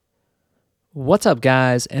What's up,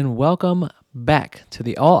 guys, and welcome back to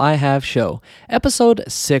the All I Have Show, episode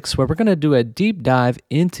 6, where we're going to do a deep dive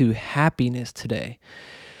into happiness today.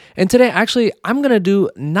 And today, actually, I'm going to do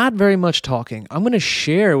not very much talking. I'm going to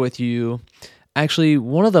share with you, actually,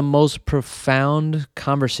 one of the most profound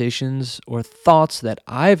conversations or thoughts that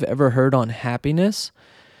I've ever heard on happiness.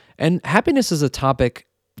 And happiness is a topic,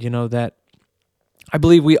 that I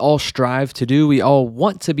believe we all strive to do. We all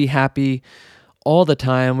want to be happy all the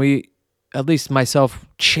time. At least myself,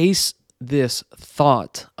 chase this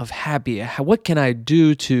thought of happy. What can I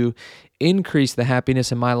do to increase the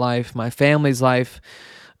happiness in my life, my family's life?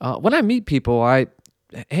 When I meet people,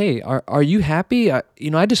 hey, are you happy?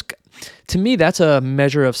 To me, that's a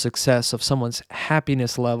measure of success of someone's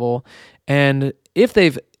happiness level. And if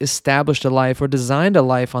they've established a life or designed a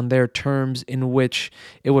life on their terms in which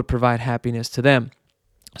it would provide happiness to them.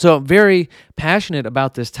 So I'm very passionate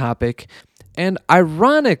about this topic. And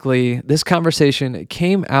ironically, this conversation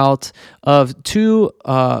came out of two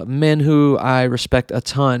men who I respect a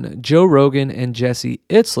ton, Joe Rogan and Jesse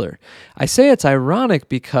Itzler. I say it's ironic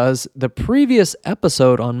because the previous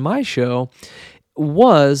episode on my show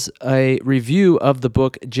was a review of the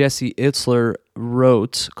book Jesse Itzler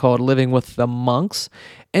wrote called Living with the Monks.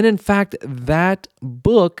 And in fact, that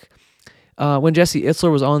book, when Jesse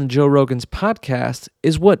Itzler was on Joe Rogan's podcast,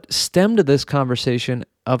 is what stemmed this conversation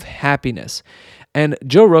of happiness. And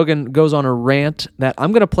Joe Rogan goes on a rant that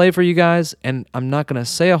I'm going to play for you guys, and I'm not going to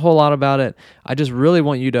say a whole lot about it. I just really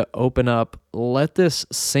want you to open up, let this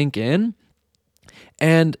sink in,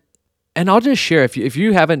 and I'll just share, if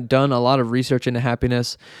you haven't done a lot of research into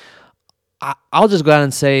happiness, I'll just go out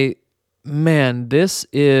and say, man, this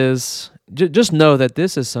is, just know that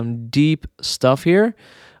this is some deep stuff here.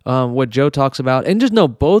 What Joe talks about, and just know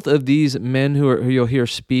both of these men who you'll hear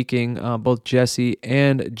speaking, both Jesse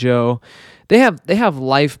and Joe, they have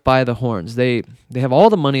life by the horns. They have all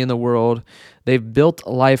the money in the world. They've built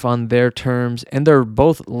life on their terms, and they're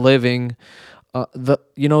both living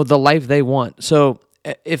the life they want. So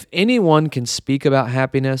if anyone can speak about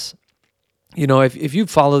happiness, if you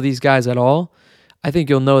follow these guys at all, I think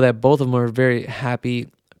you'll know that both of them are very happy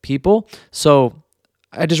people. So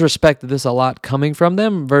I just respect this a lot coming from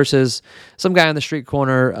them versus some guy on the street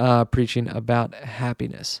corner preaching about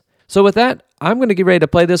happiness. So with that, I'm going to get ready to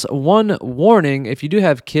play this. One warning, if you do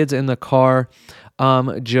have kids in the car,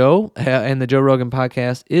 Joe and the Joe Rogan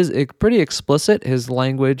podcast is pretty explicit. His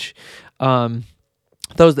language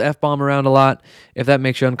throws the F-bomb around a lot. If that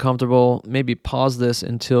makes you uncomfortable, maybe pause this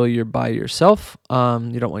until you're by yourself.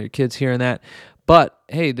 You don't want your kids hearing that. But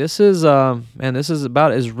hey, this is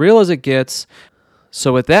about as real as it gets.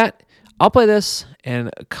 So with that, I'll play this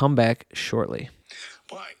and come back shortly.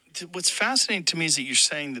 Well, what's fascinating to me is that you're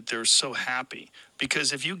saying that they're so happy.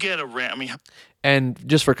 Because if you get And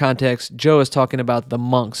just for context, Joe is talking about the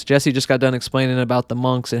monks. Jesse just got done explaining about the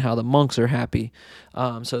monks and how the monks are happy.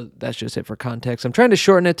 So that's just it for context. I'm trying to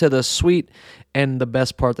shorten it to the sweet and the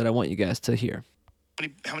best part that I want you guys to hear.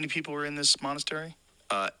 How many people were in this monastery?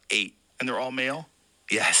 8. And they're all male?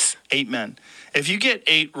 Yes. 8 men. If you get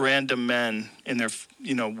 8 random men in their,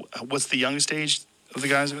 what's the youngest age of the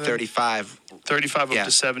guys over there? 35. 35 up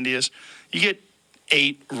to 70 is. You get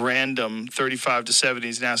 8 random 35 to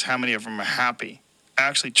 70s and ask how many of them are happy,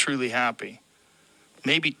 actually truly happy.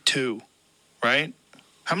 Maybe 2, right?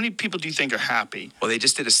 How many people do you think are happy? Well, they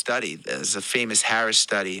just did a study. There's a famous Harris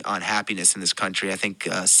study on happiness in this country. I think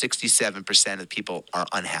 67% of people are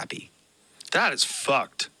unhappy. That is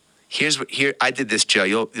fucked. Here I did this,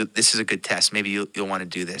 Joe. This is a good test. Maybe you'll want to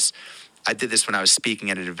do this. I did this when I was speaking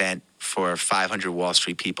at an event for 500 Wall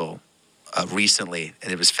Street people recently,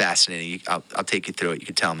 and it was fascinating. I'll take you through it. You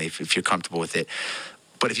can tell me if you're comfortable with it.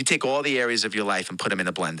 But if you take all the areas of your life and put them in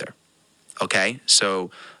a blender, okay? So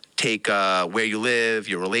take where you live,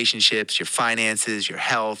 your relationships, your finances, your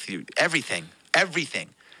health, everything.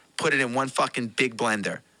 Put it in one fucking big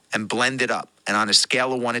blender and blend it up. And on a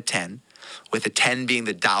scale of 1 to 10, with a 10 being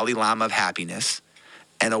the Dalai Lama of happiness,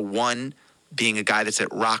 and a 1 being a guy that's at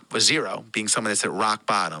 0 being someone that's at rock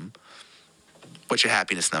bottom, what's your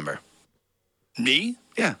happiness number? Me?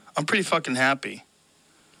 Yeah. I'm pretty fucking happy.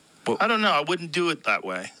 Well, I don't know. I wouldn't do it that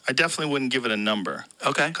way. I definitely wouldn't give it a number.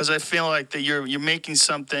 Okay. Because I feel like that you're making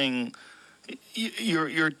something,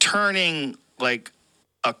 you're turning like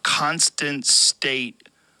a constant state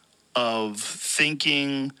of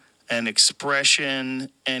thinking and expression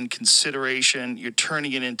and consideration, you're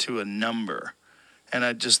turning it into a number. And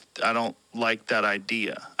I don't like that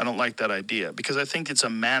idea. I don't like that idea because I think it's a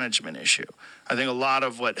management issue. I think a lot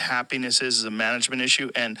of what happiness is a management issue,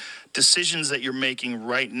 and decisions that you're making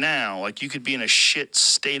right now, like you could be in a shit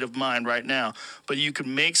state of mind right now, but you could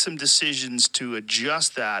make some decisions to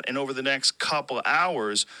adjust that, and over the next couple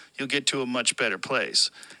hours, you'll get to a much better place.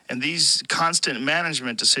 And these constant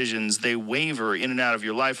management decisions, they waver in and out of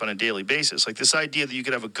your life on a daily basis. Like this idea that you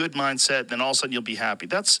could have a good mindset, then all of a sudden you'll be happy.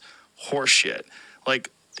 That's horseshit.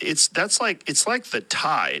 Like it's like the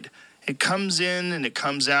tide. It comes in and it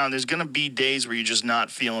comes out. And there's going to be days where you're just not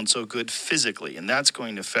feeling so good physically, and that's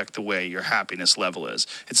going to affect the way your happiness level is.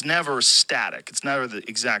 It's never static. It's never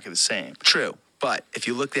exactly the same. True. But if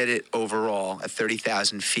you looked at it overall at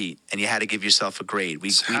 30,000 feet and you had to give yourself a grade,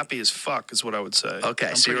 we happy as fuck is what I would say. Okay,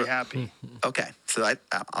 I'm so pretty happy. Okay, so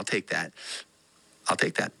I'll take that. I'll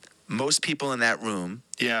take that. Most people in that room,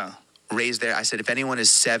 yeah, raised I said, if anyone is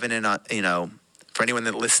 7 and for anyone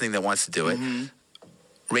that listening that wants to do it,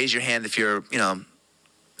 raise your hand if you're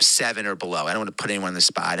 7 or below. I don't want to put anyone on the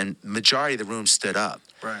spot. And majority of the room stood up.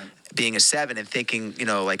 Right. Being a 7 and thinking,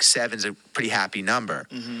 like 7's a pretty happy number.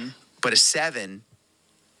 Mm-hmm. But a 7,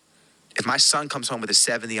 if my son comes home with a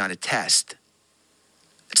 70 on a test,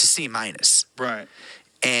 it's a C minus. Right.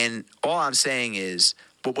 And all I'm saying is,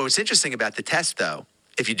 but what's interesting about the test, though,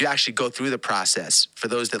 if you do actually go through the process, for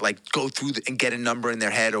those that like go through and get a number in their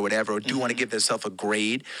head or whatever, or do want to give themselves a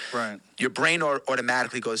grade, right, your brain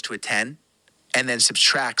automatically goes to a 10 and then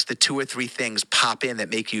subtracts the 2 or 3 things pop in that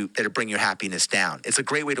bring your happiness down. It's a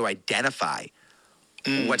great way to identify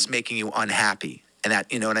what's making you unhappy. And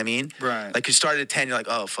that, you know what I mean? Right. Like you started at 10, you're like,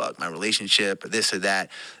 oh, fuck, my relationship or this or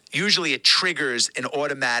that. Usually it triggers an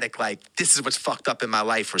automatic, like, this is what's fucked up in my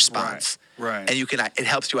life response. Right. And it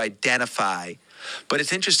helps you identify. But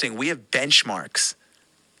it's interesting. We have benchmarks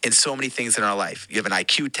in so many things in our life. You have an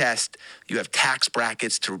IQ test. You have tax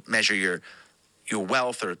brackets to measure your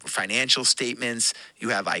wealth or financial statements. You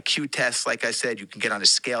have IQ tests, like I said. You can get on a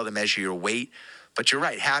scale to measure your weight. But you're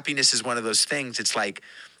right. Happiness is one of those things. It's like,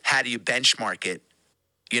 how do you benchmark it?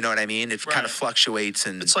 You know what I mean? It kind of fluctuates,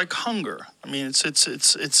 and it's like hunger. I mean,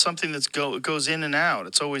 it's something that's goes in and out.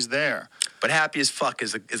 It's always there. But happy as fuck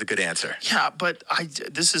is a good answer. Yeah, but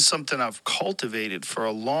this is something I've cultivated for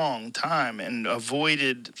a long time and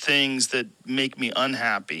avoided things that make me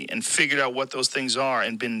unhappy and figured out what those things are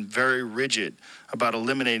and been very rigid about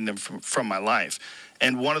eliminating them from my life.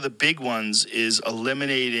 And one of the big ones is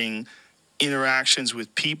eliminating interactions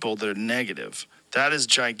with people that are negative. That is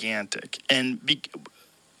gigantic. And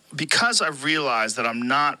because I've realized that I'm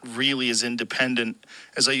not really as independent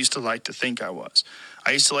as I used to like to think I was.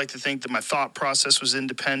 I used to like to think that my thought process was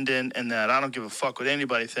independent and that I don't give a fuck what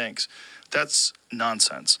anybody thinks. That's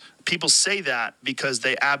nonsense. People say that because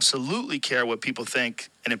they absolutely care what people think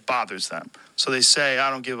and it bothers them. So they say, I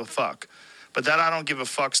don't give a fuck. But that I don't give a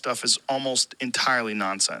fuck stuff is almost entirely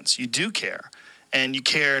nonsense. You do care. And you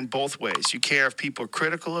care in both ways. You care if people are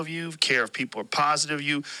critical of you, care if people are positive of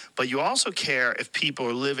you, but you also care if people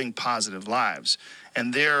are living positive lives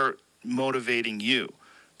and they're motivating you.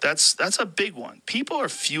 That's a big one. People are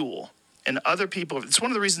fuel, and other people, it's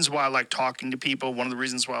one of the reasons why I like talking to people, one of the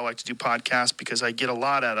reasons why I like to do podcasts, because I get a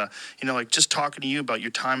lot out of, like just talking to you about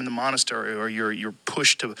your time in the monastery or your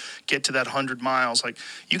push to get to that 100 miles. Like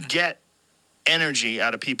you get energy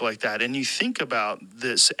out of people like that, and you think about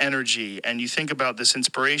this energy and you think about this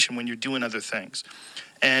inspiration when you're doing other things.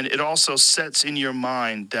 And it also sets in your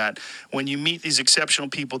mind that when you meet these exceptional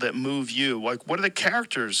people that move you, like what are the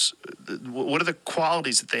characters, what are the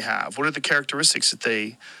qualities that they have, what are the characteristics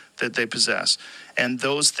that they possess, and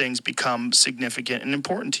those things become significant and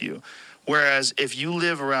important to you. Whereas if you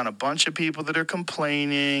live around a bunch of people that are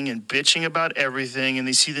complaining and bitching about everything and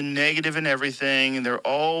they see the negative in everything and they're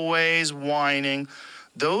always whining,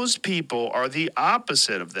 those people are the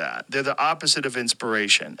opposite of that. They're the opposite of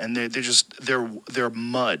inspiration, and they're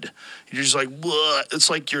mud. You're just like, what? It's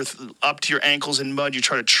like you're up to your ankles in mud. You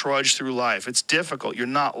try to trudge through life. It's difficult. You're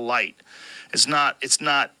not light. It's not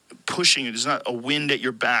pushing you. There's not a wind at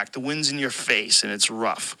your back. The wind's in your face, and it's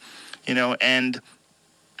rough, and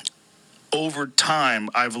over time,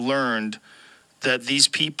 I've learned that these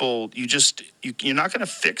people, you're not going to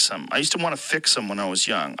fix them. I used to want to fix them when I was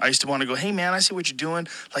young. I used to want to go, hey, man, I see what you're doing.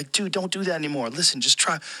 Like, dude, don't do that anymore. Listen, just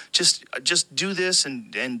do this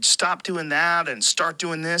and stop doing that and start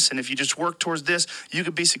doing this. And if you just work towards this, you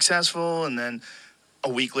could be successful. And then a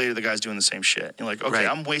week later, the guy's doing the same shit. You're like, okay, right.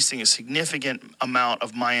 I'm wasting a significant amount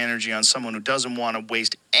of my energy on someone who doesn't want to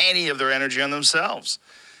waste any of their energy on themselves.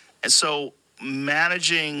 And so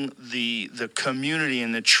managing the community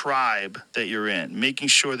and the tribe that you're in, making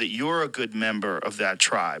sure that you're a good member of that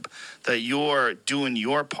tribe, that you're doing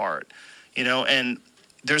your part, and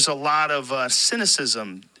there's a lot of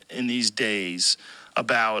cynicism in these days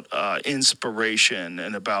about inspiration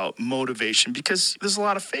and about motivation because there's a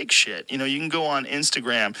lot of fake shit. You can go on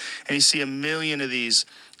Instagram and you see a million of these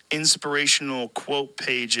inspirational quote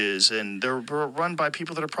pages, and they're run by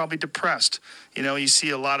people that are probably depressed. You see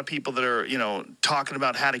a lot of people that are, talking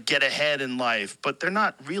about how to get ahead in life, but they're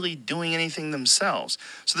not really doing anything themselves.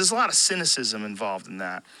 So there's a lot of cynicism involved in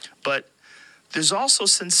that. But there's also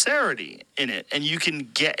sincerity in it. And you can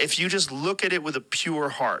get, if you just look at it with a pure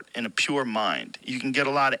heart and a pure mind, you can get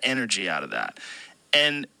a lot of energy out of that.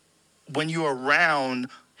 And when you're around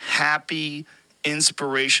happy,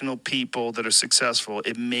 inspirational people that are successful,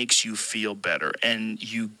 it makes you feel better and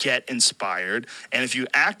you get inspired. And if you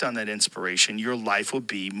act on that inspiration, your life will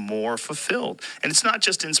be more fulfilled. And it's not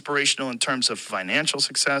just inspirational in terms of financial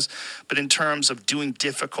success, but in terms of doing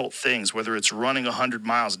difficult things, whether it's running 100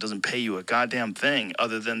 miles, it doesn't pay you a goddamn thing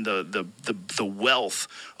other than the wealth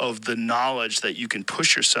of the knowledge that you can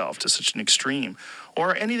push yourself to such an extreme.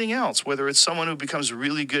 Or anything else, whether it's someone who becomes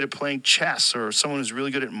really good at playing chess or someone who's really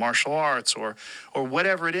good at martial arts or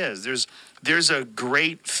whatever it is. There's a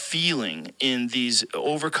great feeling in these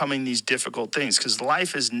overcoming these difficult things because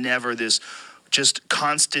life is never this just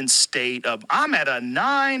constant state of I'm at a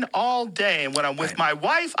 9 all day and when I'm with my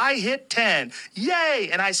wife, I hit 10. Yay!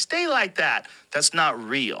 And I stay like that. That's not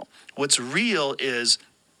real. What's real is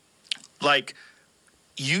like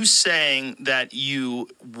you saying that you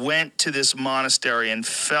went to this monastery and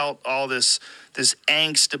felt all this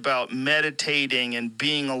angst about meditating and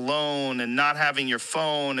being alone and not having your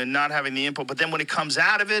phone and not having the input. But then when it comes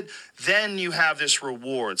out of it, then you have this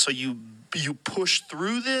reward. So you push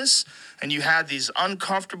through this and you had these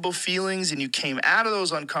uncomfortable feelings and you came out of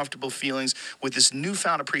those uncomfortable feelings with this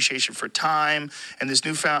newfound appreciation for time and this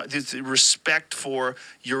respect for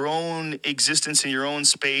your own existence in your own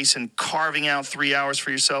space and carving out 3 hours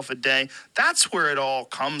for yourself a day. That's where it all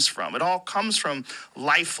comes from. It all comes from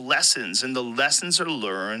life lessons, and the lessons are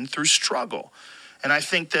learned through struggle. And I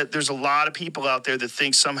think that there's a lot of people out there that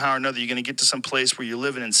think somehow or another you're going to get to some place where you're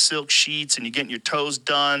living in silk sheets and you're getting your toes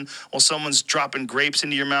done while someone's dropping grapes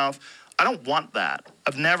into your mouth. I don't want that.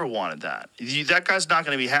 I've never wanted that. That guy's not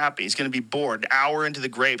going to be happy. He's going to be bored. An hour into the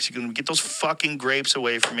grapes, you're going to get those fucking grapes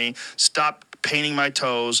away from me. Stop painting my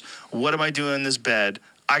toes. What am I doing in this bed?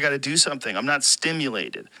 I got to do something. I'm not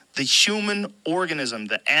stimulated. The human organism,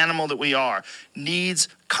 the animal that we are, needs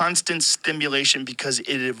constant stimulation because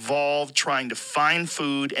it evolved trying to find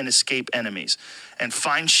food and escape enemies and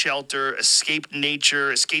find shelter, escape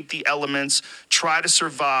nature, escape the elements, try to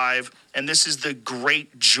survive. And this is the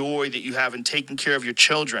great joy that you have in taking care of your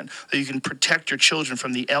children, that you can protect your children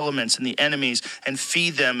from the elements and the enemies and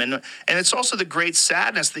feed them. And it's also the great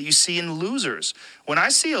sadness that you see in losers. When I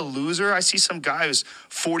see a loser, I see some guy who's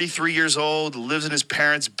 43 years old, lives in his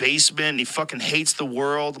parents' basement, and he fucking hates the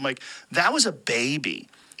world. I'm like, that was a baby.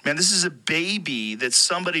 Man, this is a baby that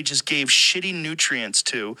somebody just gave shitty nutrients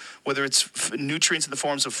to, whether it's nutrients in the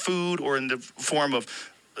forms of food or in the form of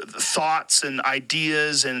thoughts and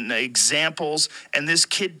ideas and examples. And this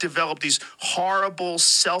kid developed these horrible,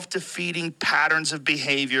 self-defeating patterns of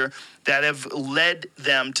behavior that have led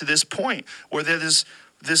them to this point where they're this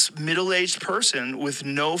middle-aged person with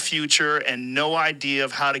no future and no idea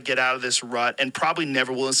of how to get out of this rut and probably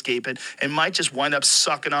never will escape it and might just wind up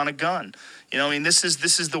sucking on a gun.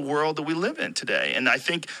 This is the world that we live in today. And I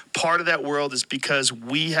think part of that world is because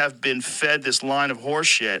we have been fed this line of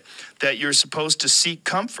horseshit that you're supposed to seek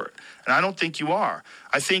comfort. And I don't think you are.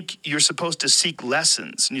 I think you're supposed to seek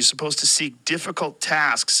lessons and you're supposed to seek difficult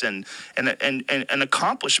tasks and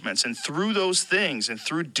accomplishments. And through those things and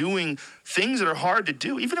through doing things that are hard to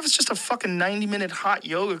do, even if it's just a fucking 90-minute hot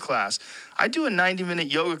yoga class. I do a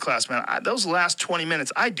 90-minute yoga class, man. Those last 20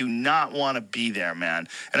 minutes, I do not want to be there, man.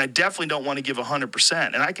 And I definitely don't want to give 100%.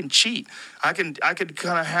 And I can cheat. I can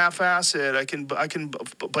kind of half-ass it. I can.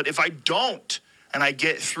 But if I don't and I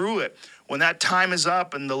get through it, when that time is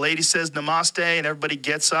up and the lady says namaste and everybody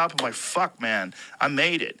gets up, I'm like, fuck, man, I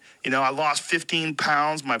made it. I lost 15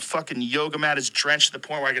 pounds. My fucking yoga mat is drenched to the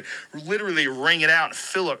point where I could literally wring it out and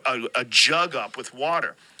fill a jug up with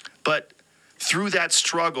water. But through that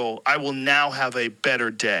struggle, I will now have a better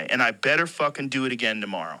day. And I better fucking do it again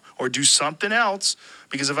tomorrow or do something else.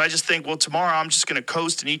 Because if I just think, well, tomorrow I'm just going to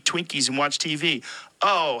coast and eat Twinkies and watch TV.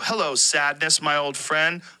 Oh, hello, sadness, my old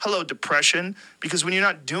friend. Hello, depression. Because when you're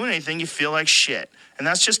not doing anything, you feel like shit. And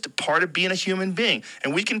that's just a part of being a human being.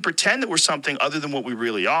 And we can pretend that we're something other than what we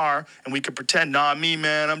really are. And we can pretend, nah, me,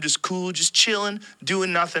 man, I'm just cool, just chilling,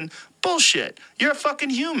 doing nothing. Bullshit. You're a fucking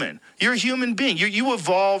human. You're a human being. You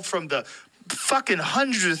evolved from the fucking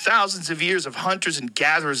hundreds of thousands of years of hunters and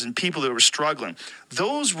gatherers and people that were struggling.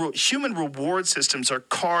 Those human reward systems are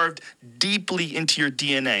carved deeply into your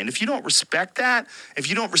DNA. And if you don't respect that, if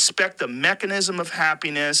you don't respect the mechanism of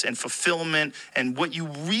happiness and fulfillment and what you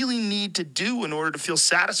really need to do in order to feel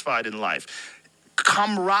satisfied in life,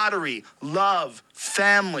 camaraderie, love,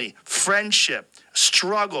 family, friendship,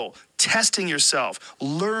 struggle, testing yourself,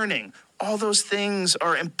 learning, all those things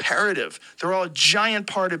are imperative. They're all a giant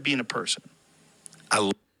part of being a person.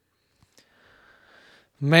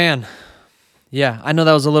 Man, yeah, I know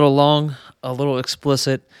that was a little long, a little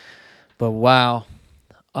explicit, but wow.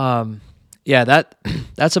 Yeah,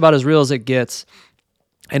 that's about as real as it gets.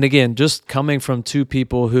 And again, just coming from two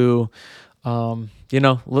people who,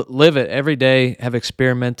 live it every day, have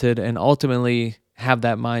experimented, and ultimately have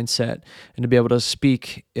that mindset, and to be able to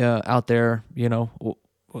speak out there,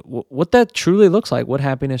 what that truly looks like, what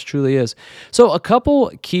happiness truly is. So a couple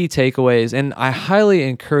key takeaways, and I highly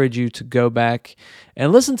encourage you to go back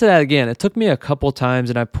and listen to that again. It took me a couple times,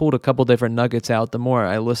 and I pulled a couple different nuggets out the more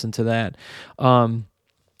I listened to that. But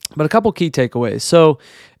a couple key takeaways. So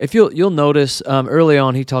if you'll notice early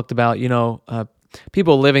on, he talked about,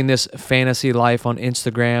 people living this fantasy life on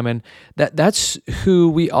Instagram, and that's who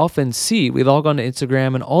we often see. We log on to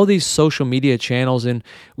Instagram and all these social media channels, and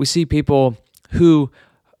we see people who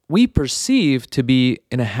we perceive to be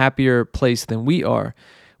in a happier place than we are.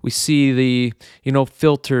 We see the,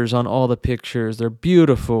 filters on all the pictures. They're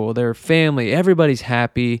beautiful. They're family. Everybody's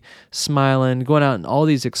happy, smiling, going out on all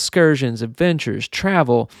these excursions, adventures,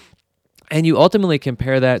 travel. And you ultimately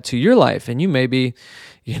compare that to your life, and you may be,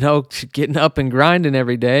 getting up and grinding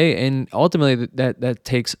every day, and ultimately that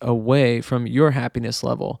takes away from your happiness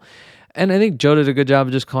level. And I think Joe did a good job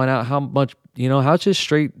of just calling out how much, how it's just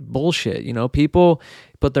straight bullshit. People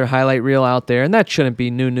put their highlight reel out there, and that shouldn't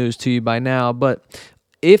be new news to you by now. But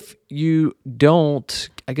if you don't,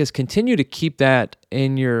 continue to keep that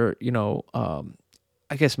in your,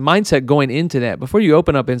 mindset going into that, before you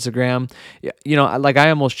open up Instagram, I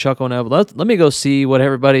almost chuckle now, let me go see what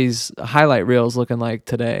everybody's highlight reel is looking like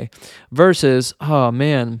today versus, oh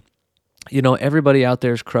man, everybody out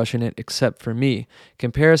there is crushing it except for me.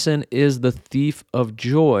 Comparison is the thief of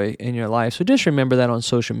joy in your life. So just remember that on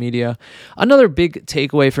social media. Another big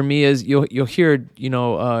takeaway for me is you'll hear,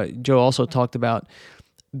 Joe also talked about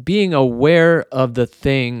being aware of the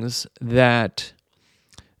things that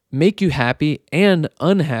make you happy and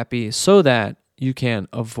unhappy so that you can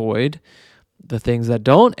avoid the things that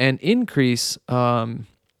don't and increase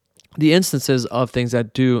the instances of things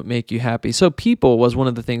that do make you happy. So people was one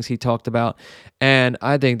of the things he talked about, and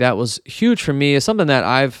I think that was huge for me. It's something that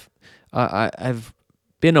I've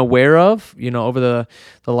been aware of, over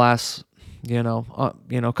the last,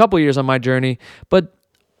 couple years on my journey. But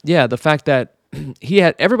yeah, the fact that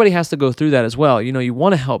everybody has to go through that as well. You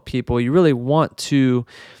want to help people. You really want to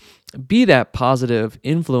be that positive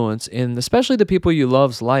influence in especially the people you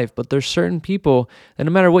love's life. But there's certain people that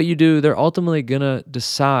no matter what you do, they're ultimately going to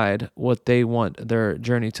decide what they want their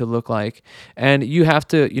journey to look like. And you have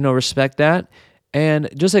to, respect that and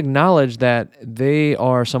just acknowledge that they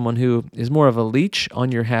are someone who is more of a leech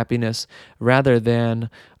on your happiness rather than,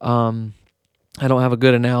 I don't have a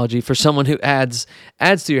good analogy for someone who adds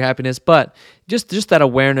to your happiness, but just that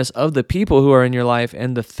awareness of the people who are in your life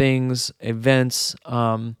and the things, events,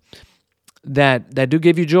 that do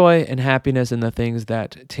give you joy and happiness, and the things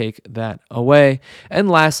that take that away. And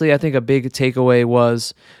lastly, I think a big takeaway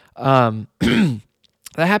was that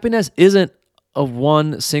happiness isn't a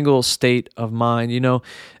one single state of mind.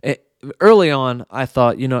 Early on, I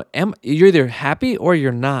thought, you're either happy or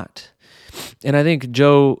you're not. And I think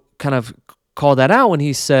Joe kind of called that out when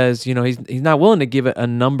he says, he's not willing to give it a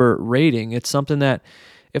number rating. It's something that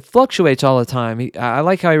it fluctuates all the time. I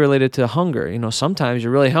like how he related to hunger. Sometimes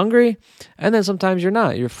you're really hungry, and then sometimes you're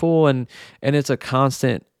not. You're full, and it's a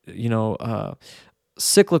constant,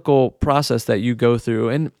 cyclical process that you go through,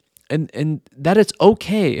 and that it's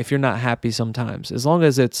okay if you're not happy sometimes, as long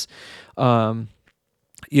as it's,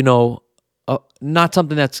 not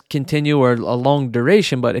something that's continue or a long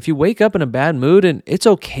duration. But if you wake up in a bad mood, and it's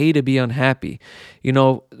okay to be unhappy,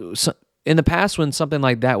 in the past, when something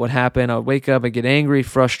like that would happen, I'd wake up and get angry,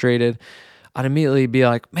 frustrated. I'd immediately be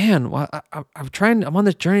like, man, I'm on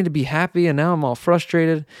this journey to be happy, and now I'm all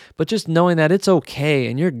frustrated. But just knowing that it's okay,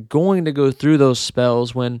 and you're going to go through those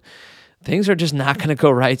spells when things are just not going to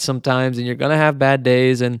go right sometimes, and you're going to have bad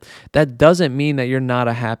days, and that doesn't mean that you're not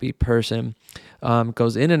a happy person.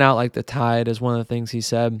 goes in and out like the tide is one of the things he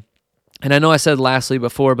said. And I know I said lastly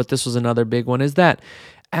before, but this was another big one, is that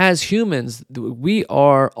as humans, we've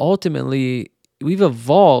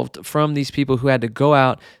evolved from these people who had to go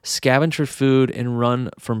out, scavenge for food, and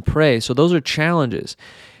run from prey. So those are challenges.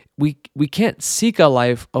 We can't seek a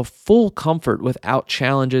life of full comfort without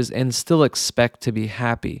challenges and still expect to be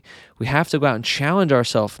happy. We have to go out and challenge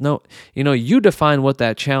ourselves. No, you define what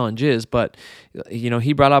that challenge is, but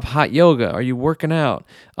he brought up hot yoga. Are you working out?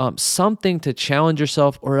 Something to challenge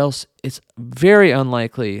yourself, or else it's very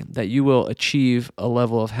unlikely that you will achieve a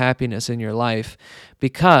level of happiness in your life,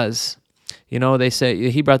 because they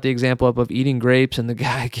say, he brought the example up of eating grapes, and the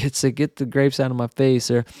guy gets to get the grapes out of my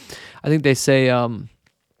face. Or I think they say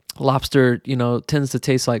lobster, tends to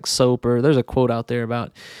taste like soap. Or there's a quote out there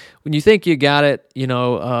about when you think you got it,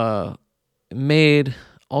 made,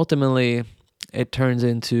 ultimately it turns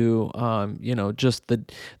into, just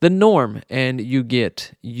the norm, and you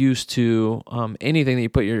get used to anything that you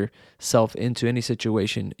put yourself into, any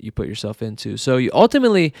situation you put yourself into. So you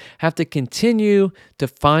ultimately have to continue to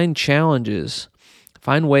find challenges,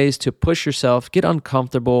 find ways to push yourself, get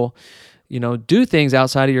uncomfortable, do things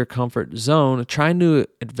outside of your comfort zone, try new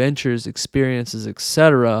adventures, experiences,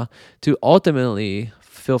 etc., to ultimately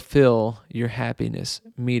fulfill your happiness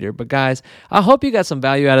meter. But guys, I hope you got some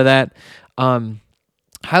value out of that.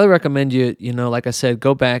 Highly recommend you, like I said,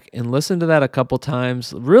 go back and listen to that a couple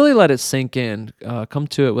times. Really let it sink in. Come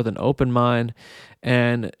to it with an open mind,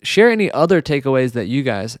 and share any other takeaways that you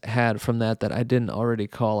guys had from that I didn't already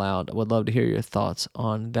call out. I would love to hear your thoughts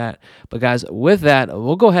on that. But guys, with that,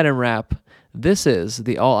 we'll go ahead and wrap. This is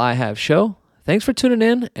the All I Have Show. Thanks for tuning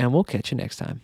in, and we'll catch you next time.